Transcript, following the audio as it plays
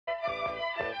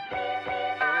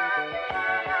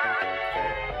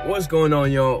What's going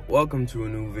on, y'all? Welcome to a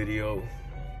new video.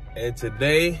 And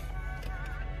today,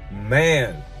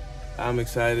 man, I'm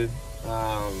excited.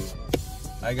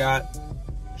 I got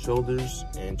shoulders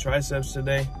and triceps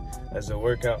today as a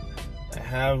workout. I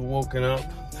have woken up.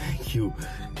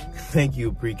 Thank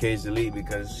you pre-K's Elite,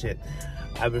 because shit,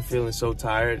 I've been feeling so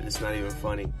tired, it's not even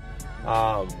funny.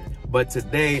 But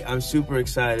today I'm super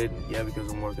excited,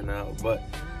 because I'm working out. But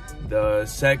the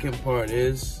second part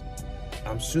is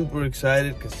I'm super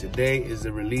excited because today is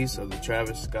the release of the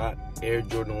Travis Scott Air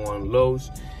Jordan 1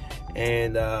 Lows.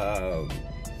 And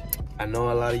I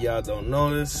know a lot of y'all don't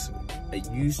know this. I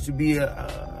used to be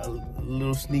a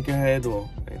little sneakerhead, or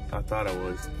I thought I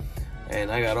was.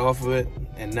 And I got off of it,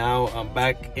 and now I'm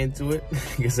back into it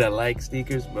because I like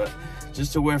sneakers, but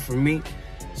just to wear for me.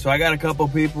 So I got a couple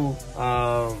people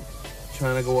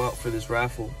trying to go out for this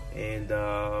raffle, and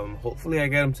hopefully I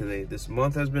get them today. This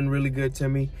month has been really good to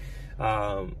me.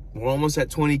 We're almost at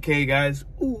 20K, guys.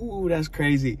 Ooh, that's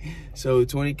crazy. So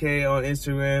 20K on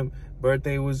Instagram.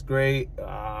 Birthday was great.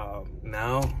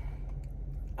 Now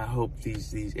I hope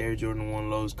these Air Jordan 1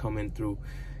 Lows come in through,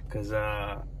 because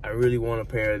I really want a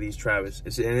pair of these Travis.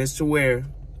 It's to wear.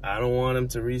 I don't want them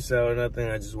to resell or nothing.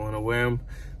 I just want to wear them.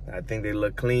 I think they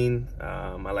look clean.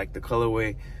 I like the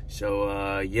colorway.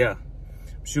 So yeah,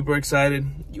 super excited.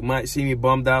 You might see me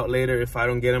bummed out later if I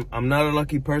don't get them. I'm not a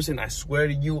lucky person. I swear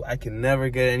to you, I can never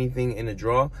get anything in a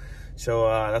draw. So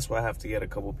that's why I have to get a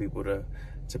couple people to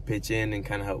pitch in and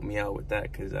kind of help me out with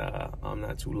that, because I'm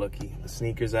not too lucky. The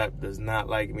sneakers app does not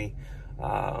like me.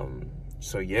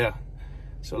 So yeah,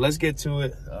 so let's get to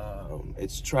it.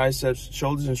 It's triceps,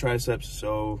 shoulders and triceps.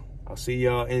 So I'll see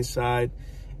y'all inside,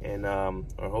 and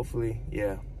or hopefully,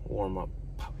 yeah, warm up.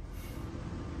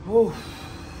 Oh.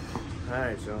 All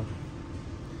right, y'all.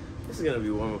 This is gonna be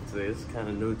warm up today. This is kind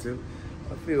of new too.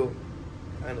 I feel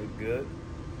kind of good.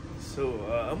 So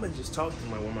I'm gonna just talk to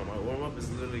my warm up. My warm up is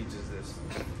literally just this.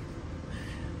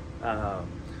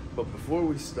 But before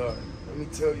we start, let me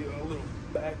tell you a little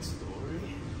backstory.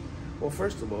 Well,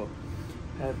 first of all,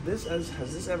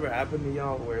 has this ever happened to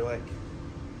y'all where like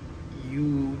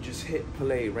you just hit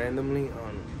play randomly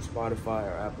on Spotify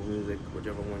or Apple Music,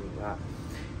 whichever one you got,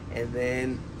 and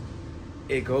then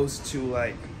it goes to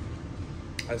like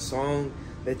a song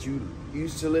that you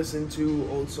used to listen to,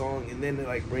 old song, and then it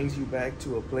like brings you back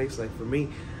to a place? Like for me,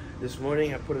 this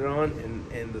morning I put it on,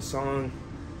 and the song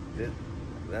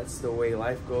That's the Way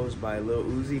Life Goes by Lil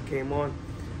Uzi came on.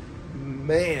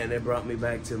 Man, it brought me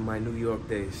back to my New York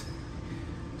days.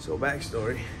 So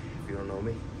backstory, if you don't know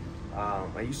me,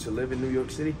 I used to live in New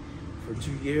York City for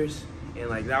 2 years, and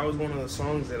like that was one of the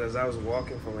songs that as I was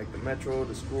walking from like the metro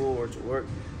to school or to work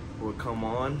would come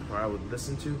on, or I would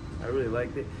listen to. I really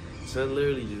liked it. So it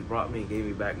literally just brought me and gave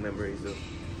me back memories of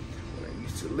when I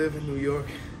used to live in New York.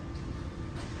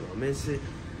 Do I miss it?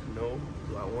 No.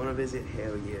 Do I want to visit?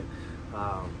 Hell yeah.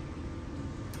 So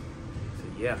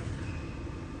yeah,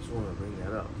 just want to bring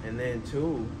that up. And then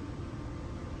two,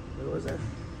 what was that?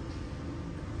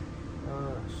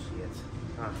 Oh shit,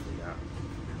 I forgot.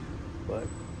 But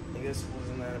I guess it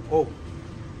wasn't that. Oh.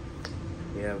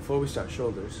 Yeah, before we start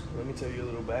shoulders, let me tell you a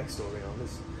little backstory on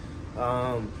this.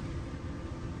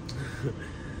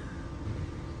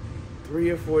 3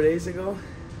 or 4 days ago,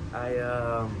 I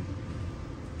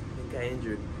think I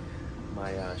injured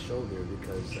my shoulder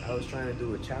because I was trying to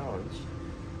do a challenge,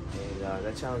 and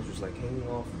that challenge was like hanging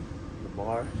off the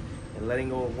bar and letting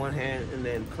go with one hand and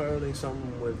then curling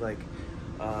something with like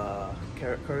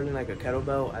curling like a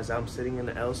kettlebell as I'm sitting in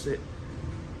the L sit.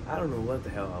 I don't know what the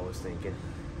hell I was thinking,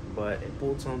 but it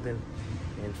pulled something,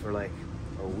 and for like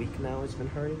a week now it's been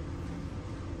hurting.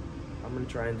 I'm gonna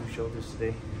try and do shoulders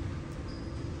today.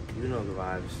 You know the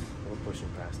vibes. We're pushing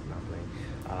past it, not playing.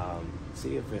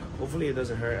 See if hopefully it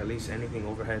doesn't hurt, at least anything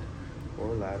overhead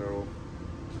or lateral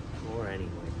or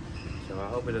anyway. So I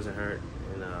hope it doesn't hurt,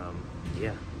 and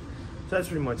yeah. So that's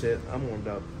pretty much it. I'm warmed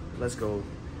up. Let's go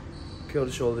kill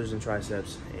the shoulders and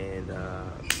triceps, and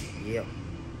yeah.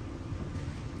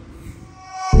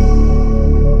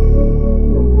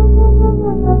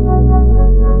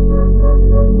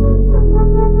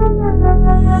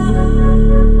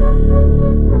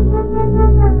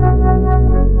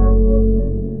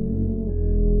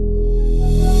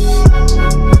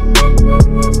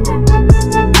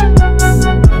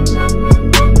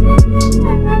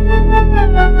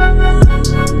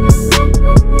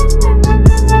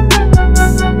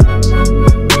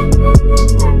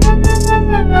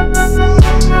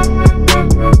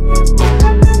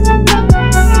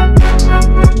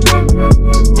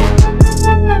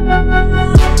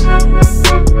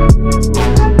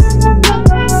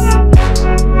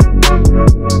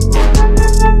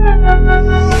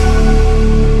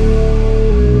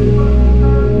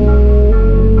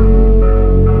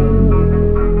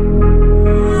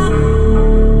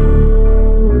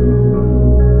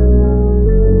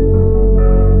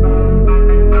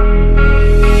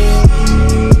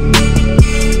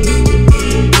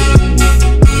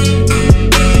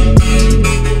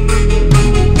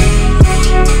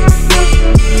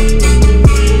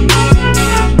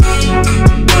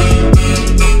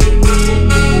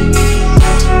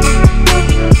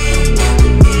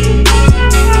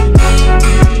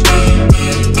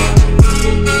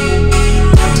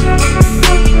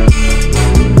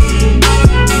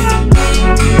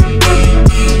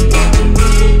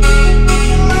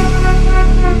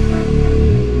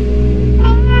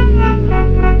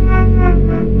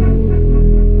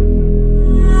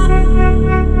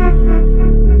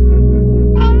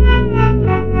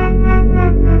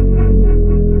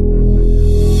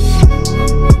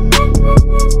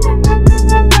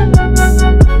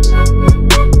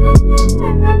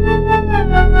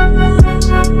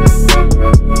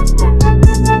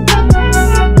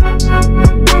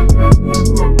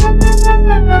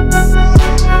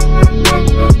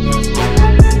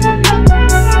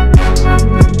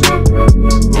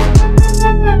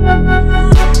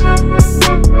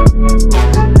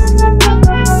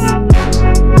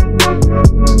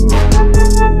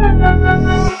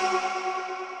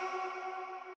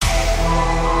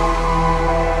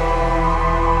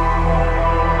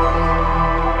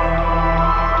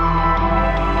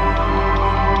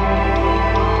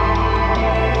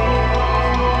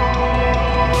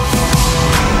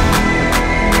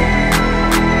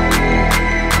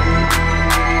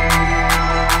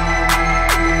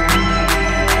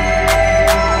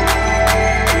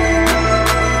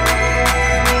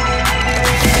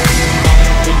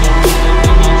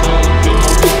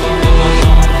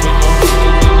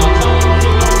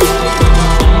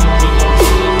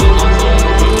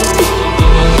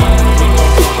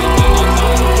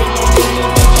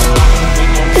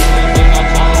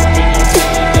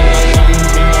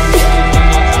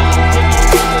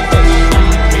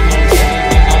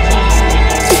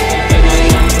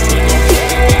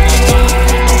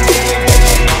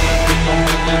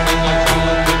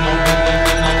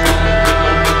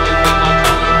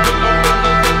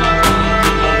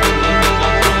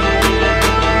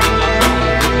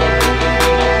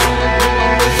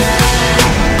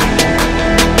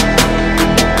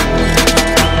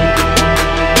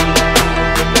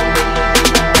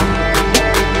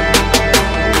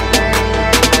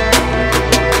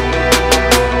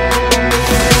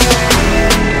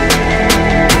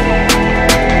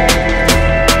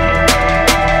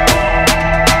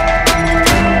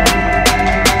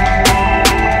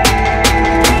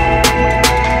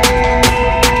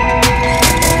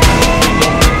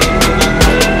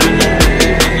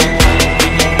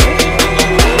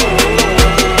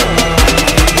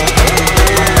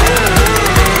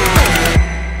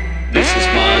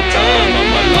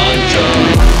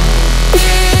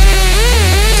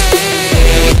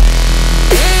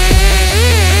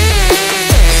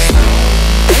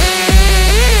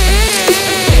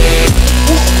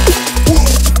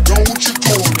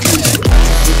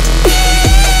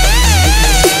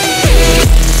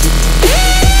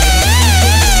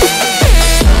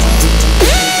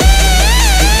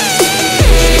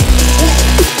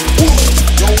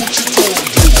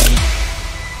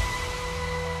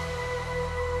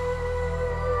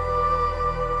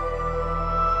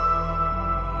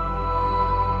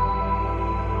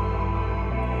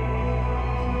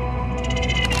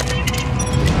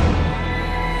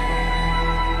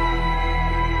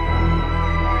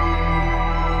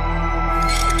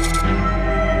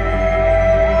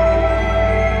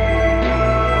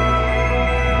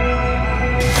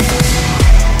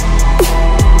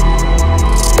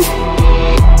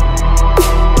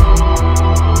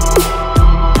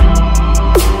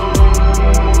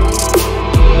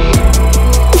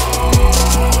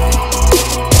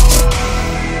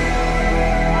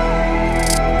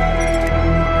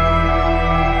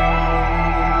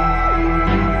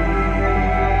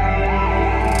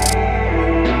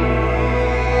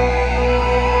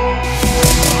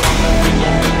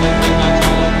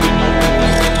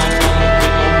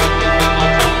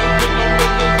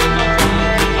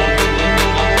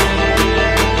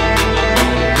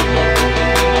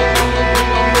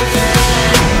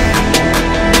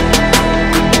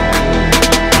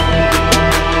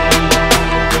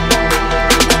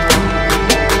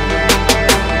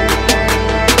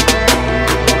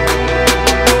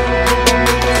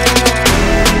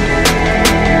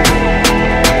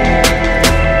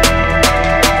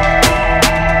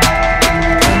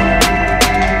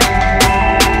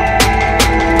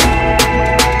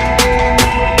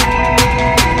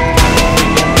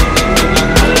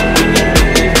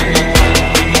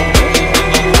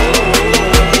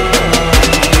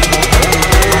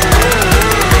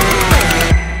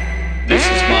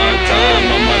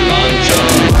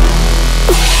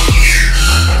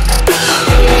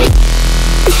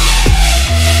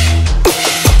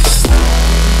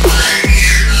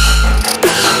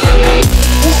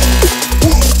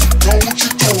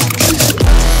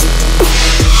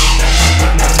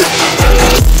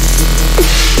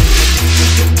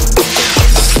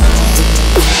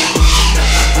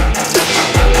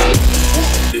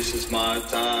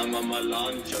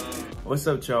 What's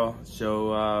up, y'all?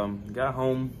 So got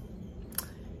home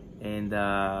and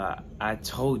I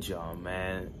told y'all,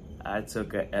 man, I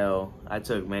took a L. I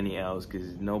took many L's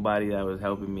because nobody that was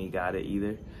helping me got it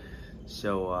either.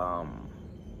 So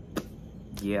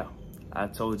yeah, I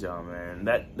told y'all, man,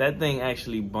 that thing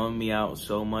actually bummed me out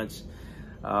so much.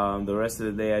 The rest of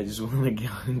the day I just want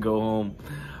to go home.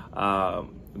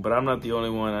 But I'm not the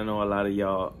only one. I know a lot of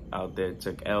y'all out there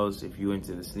took L's if you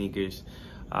into the sneakers.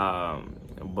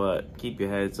 But keep your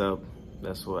heads up.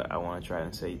 That's what I want to try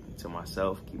and say to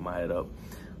myself. Keep my head up.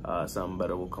 Something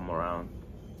better will come around.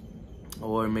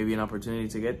 Or maybe an opportunity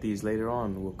to get these later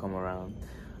on will come around.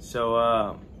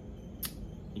 So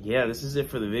yeah, this is it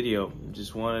for the video.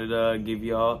 Just wanted to give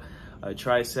y'all a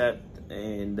tricep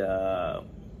and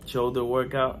shoulder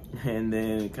workout, and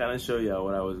then kind of show y'all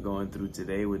what I was going through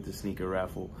today with the sneaker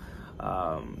raffle.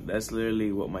 That's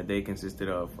literally what my day consisted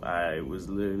of. I was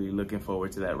literally looking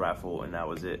forward to that raffle, and that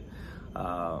was it.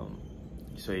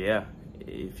 So yeah,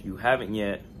 if you haven't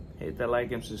yet, hit that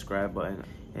like and subscribe button.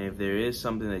 And if there is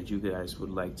something that you guys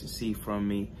would like to see from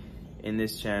me in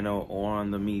this channel or on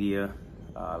the media,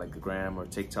 like the gram or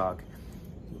TikTok.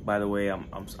 By the way, I'm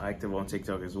active on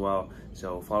TikTok as well,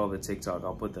 so follow the TikTok.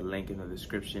 I'll put the link in the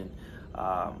description.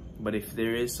 But if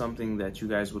there is something that you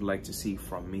guys would like to see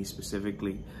from me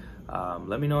specifically,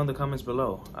 let me know in the comments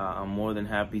below. I'm more than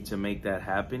happy to make that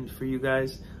happen for you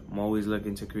guys. I'm always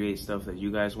looking to create stuff that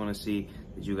you guys want to see,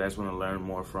 that you guys want to learn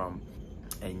more from.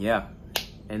 And yeah,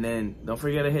 and then don't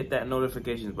forget to hit that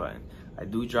notifications button. I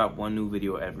do drop one new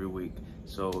video every week,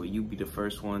 so you be the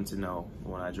first one to know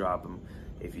when I drop them.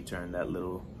 If you turn that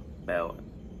little bell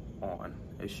on,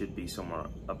 it should be somewhere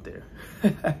up there.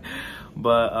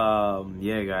 But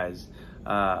yeah, guys,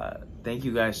 thank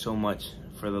you guys so much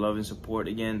for the love and support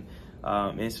again.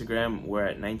 Instagram, we're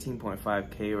at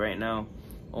 19.5K right now,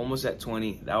 almost at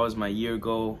 20. That was my year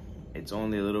goal. It's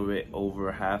only a little bit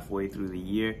over halfway through the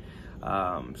year,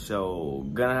 so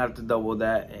gonna have to double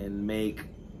that and make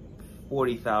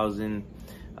 40,000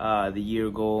 the year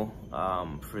goal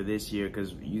for this year,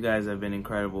 because you guys have been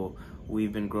incredible.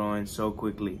 We've been growing so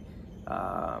quickly,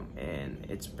 and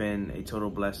it's been a total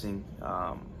blessing.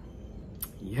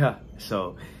 Yeah,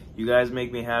 so you guys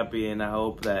make me happy, and I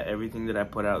hope that everything that I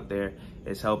put out there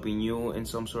is helping you in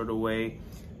some sort of way,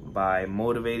 by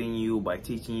motivating you, by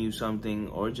teaching you something,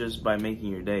 or just by making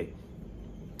your day.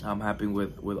 I'm happy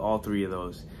with all three of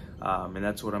those, and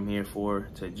that's what I'm here for,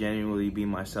 to genuinely be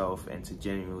myself and to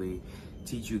genuinely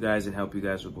teach you guys and help you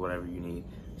guys with whatever you need.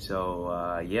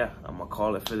 So yeah, I'm gonna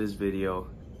call it for this video.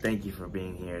 Thank you for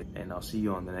being here, and I'll see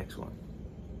you on the next one.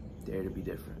 Dare to be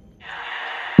different.